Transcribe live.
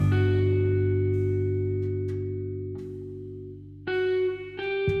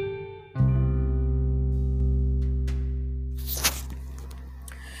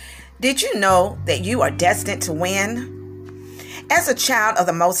Did you know that you are destined to win? As a child of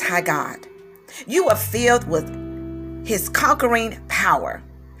the Most High God, you are filled with His conquering power.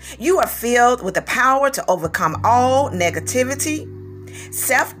 You are filled with the power to overcome all negativity,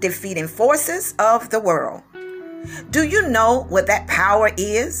 self-defeating forces of the world. Do you know what that power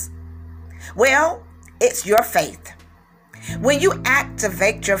is? Well, it's your faith. When you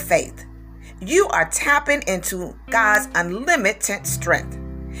activate your faith, you are tapping into God's unlimited strength.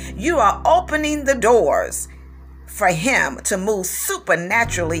 You are opening the doors for Him to move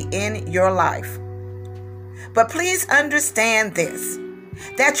supernaturally in your life. But please understand this,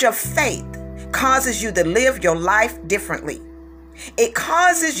 that your faith causes you to live your life differently. It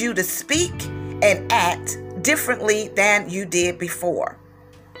causes you to speak and act differently than you did before.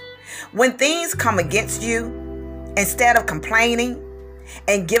 When things come against you, instead of complaining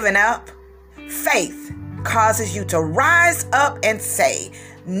and giving up, faith causes you to rise up and say,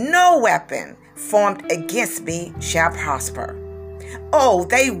 "No weapon formed against me shall prosper." Oh,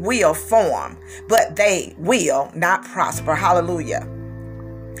 they will form, but they will not prosper. Hallelujah.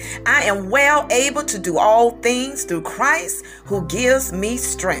 I am well able to do all things through Christ who gives me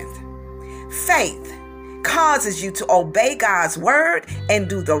strength. Faith causes you to obey God's word and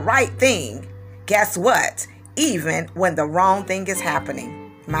do the right thing. Guess what? Even when the wrong thing is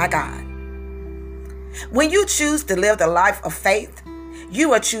happening. My God. When you choose to live the life of faith,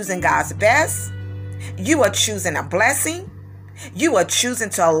 you are choosing God's best. You are choosing a blessing. You are choosing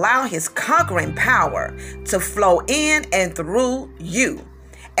to allow His conquering power to flow in and through you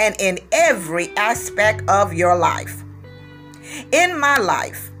and in every aspect of your life. In my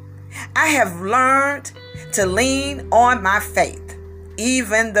life, I have learned to lean on my faith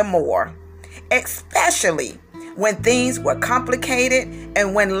even the more, especially when things were complicated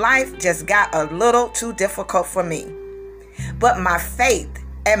and when life just got a little too difficult for me. But my faith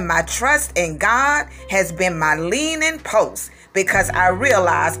and my trust in God has been my leaning post because I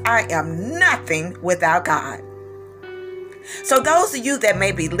realize I am nothing without God. So those of you that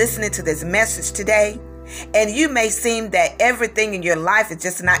may be listening to this message today, and you may seem that everything in your life is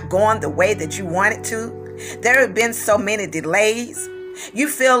just not going the way that you want it to. There have been so many delays. You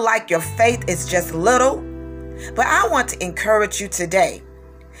feel like your faith is just little. But I want to encourage you today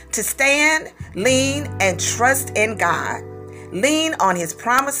to stand, lean, and trust in God. Lean on His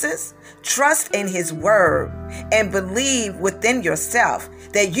promises, trust in His word, and believe within yourself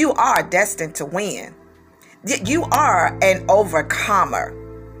that you are destined to win. That you are an overcomer,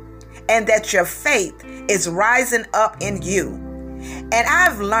 and that your faith is rising up in you. And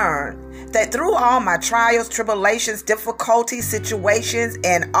I've learned that through all my trials, tribulations, difficulties, situations,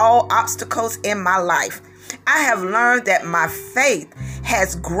 and all obstacles in my life, I have learned that my faith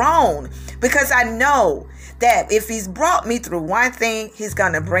has grown because I know that if He's brought me through one thing, He's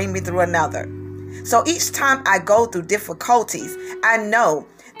going to bring me through another. So each time I go through difficulties, I know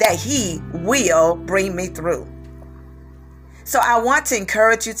that He will bring me through. So I want to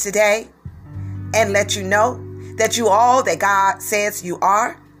encourage you today and let you know that you are all that God says you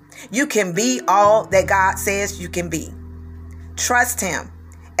are. You can be all that God says you can be. Trust Him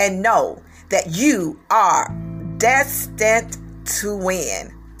and know that you are destined to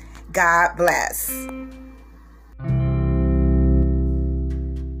win. God bless.